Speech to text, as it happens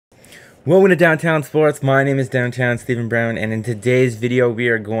Welcome to Downtown Sports. My name is Downtown Stephen Brown, and in today's video, we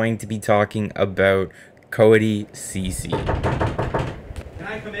are going to be talking about Cody Ceci. Can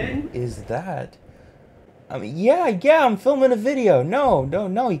I come in? Who is that? Yeah, I'm filming a video.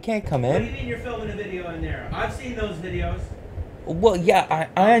 No, you can't come in. What do you mean you're filming a video in there? I've seen those videos. Well, yeah,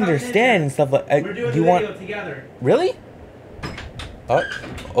 I understand and stuff like. We're doing you a want video together. really?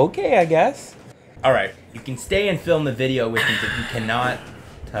 Okay, I guess. All right, you can stay and film the video with me, but you cannot.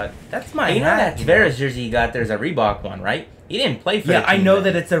 That's my hat. That Tavares jersey you got there's a Reebok one, right? He didn't play for. Yeah, I know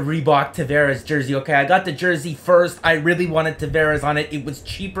that it's a Reebok Tavares jersey. Okay, I got the jersey first. I really wanted Tavares on it. It was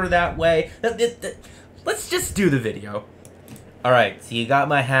cheaper that way. Let's just do the video. All right, so you got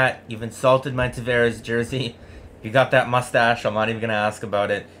my hat. You've insulted my Tavares jersey. You got that mustache. I'm not even gonna ask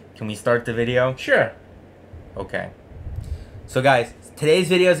about it. Can we start the video? Sure. Okay. So guys, today's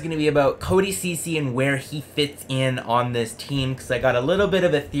video is going to be about Cody Ceci and where he fits in on this team, because I got a little bit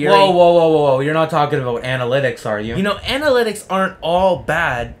of a theory. Whoa. You're not talking about analytics, are you? You know, analytics aren't all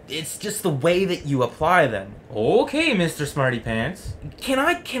bad. It's just the way that you apply them. Okay, Mr. Smarty Pants. Can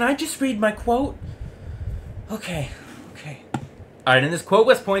I just read my quote? Okay. Alright, and this quote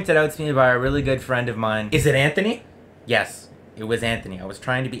was pointed out to me by a really good friend of mine. Is it Anthony? Yes, it was Anthony. I was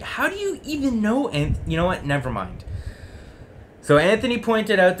trying to be... How do you even know You know what? Never mind. So Anthony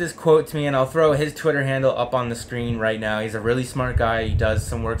pointed out this quote to me, and I'll throw his Twitter handle up on the screen right now. He's a really smart guy. He does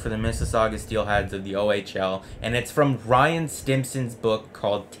some work for the Mississauga Steelheads of the OHL, and it's from Ryan Stimson's book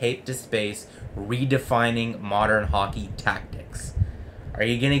called Tape to Space, Redefining Modern Hockey Tactics. Are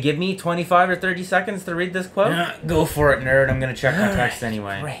you going to give me 25 or 30 seconds to read this quote? Go for it, nerd. I'm going to check my text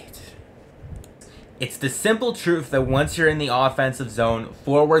anyway. Great. It's the simple truth that once you're in the offensive zone,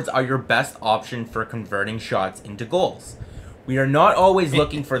 forwards are your best option for converting shots into goals. We are not always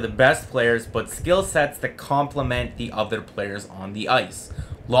looking for the best players, but skill sets that complement the other players on the ice.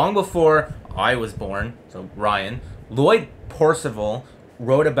 Long before I was born, so Ryan, Lloyd Percival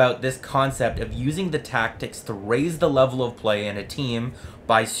wrote about this concept of using the tactics to raise the level of play in a team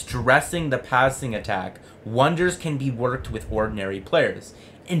by stressing the passing attack. Wonders can be worked with ordinary players.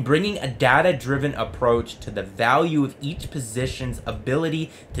 In bringing a data-driven approach to the value of each position's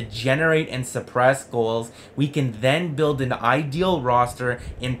ability to generate and suppress goals, we can then build an ideal roster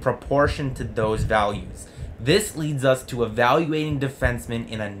in proportion to those values. This leads us to evaluating defensemen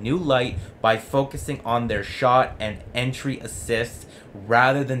in a new light by focusing on their shot and entry assists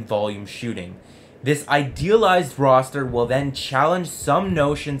rather than volume shooting. This idealized roster will then challenge some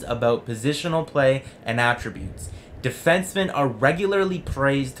notions about positional play and attributes. Defensemen are regularly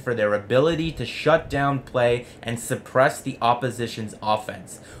praised for their ability to shut down play and suppress the opposition's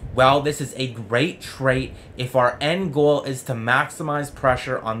offense. While this is a great trait, if our end goal is to maximize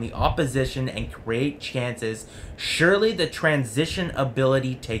pressure on the opposition and create chances, surely the transition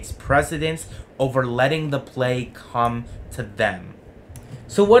ability takes precedence over letting the play come to them.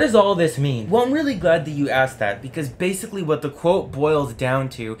 So what does all this mean? Well, I'm really glad that you asked that, because basically what the quote boils down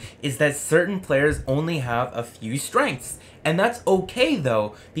to is that certain players only have a few strengths. And that's okay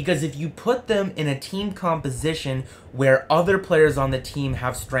though, because if you put them in a team composition where other players on the team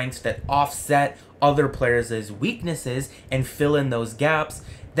have strengths that offset other players' weaknesses and fill in those gaps,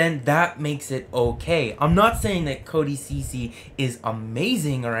 then that makes it okay. I'm not saying that Cody Ceci is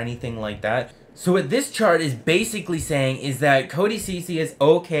amazing or anything like that. So what this chart is basically saying is that Cody Ceci is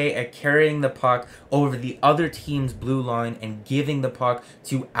okay at carrying the puck over the other team's blue line and giving the puck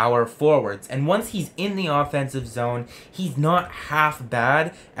to our forwards. And once he's in the offensive zone, he's not half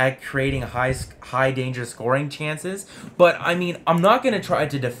bad at creating high danger scoring chances. But I mean, I'm not going to try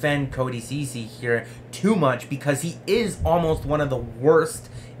to defend Cody Ceci here too much, because he is almost one of the worst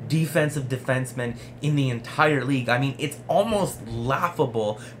defensive defenseman in the entire league. I mean, it's almost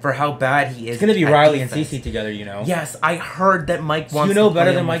laughable for how bad he is. It's gonna be Riley defense. And Ceci together, you know. Yes, I heard that Mike wants. You know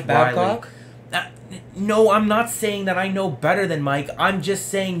better than Mike Babcock? No, I'm not saying that I know better than Mike. I'm just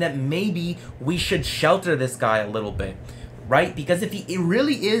saying that maybe we should shelter this guy a little bit. Right? Because if he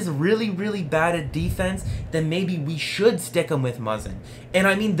really is really bad at defense, then maybe we should stick him with Muzzin. And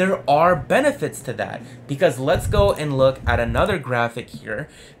I mean, there are benefits to that. Because let's go and look at another graphic here.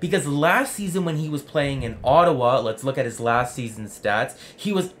 Because last season when he was playing in Ottawa, let's look at his last season's stats,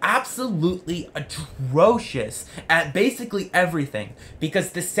 he was absolutely atrocious at basically everything. Because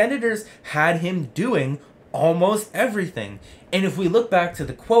the Senators had him doing almost everything. And if we look back to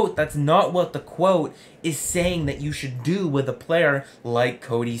the quote, that's not what the quote is saying that you should do with a player like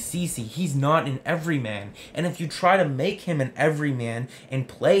Cody Ceci. He's not an everyman. And if you try to make him an everyman and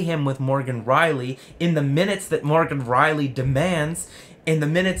play him with Morgan Rielly in the minutes that Morgan Rielly demands, in the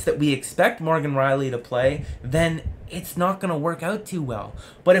minutes that we expect Morgan Riley to play, then it's not going to work out too well.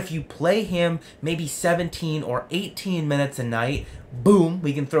 But if you play him maybe 17 or 18 minutes a night, boom,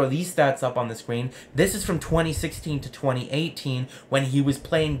 we can throw these stats up on the screen. This is from 2016 to 2018 when he was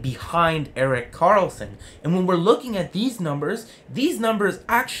playing behind Erik Karlsson. And when we're looking at these numbers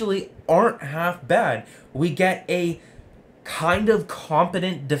actually aren't half bad. We get a kind of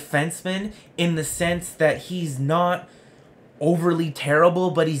competent defenseman in the sense that he's not overly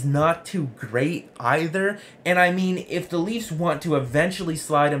terrible, but he's not too great either. And I mean, if the Leafs want to eventually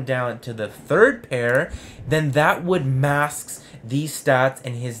slide him down to the third pair, then that would mask these stats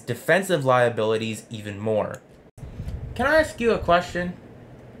and his defensive liabilities even more. Can I ask you a question?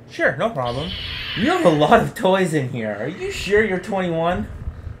 Sure, no problem. You have a lot of toys in here. Are you sure you're 21?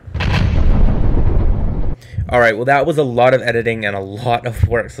 Alright, well that was a lot of editing and a lot of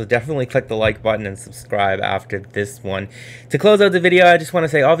work, so definitely click the like button and subscribe after this one. To close out the video, I just want to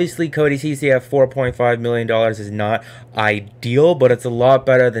say, obviously Cody Ceci at $4.5 million is not ideal, but it's a lot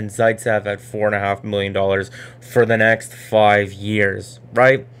better than Zaitsev at $4.5 million for the next 5 years,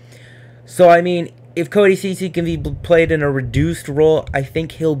 right? So I mean, if Cody Ceci can be played in a reduced role, I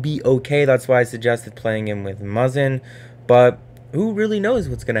think he'll be okay. That's why I suggested playing him with Muzzin, but who really knows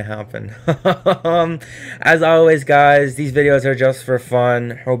what's going to happen? As always, guys, these videos are just for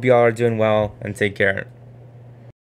fun. Hope y'all are doing well, and take care.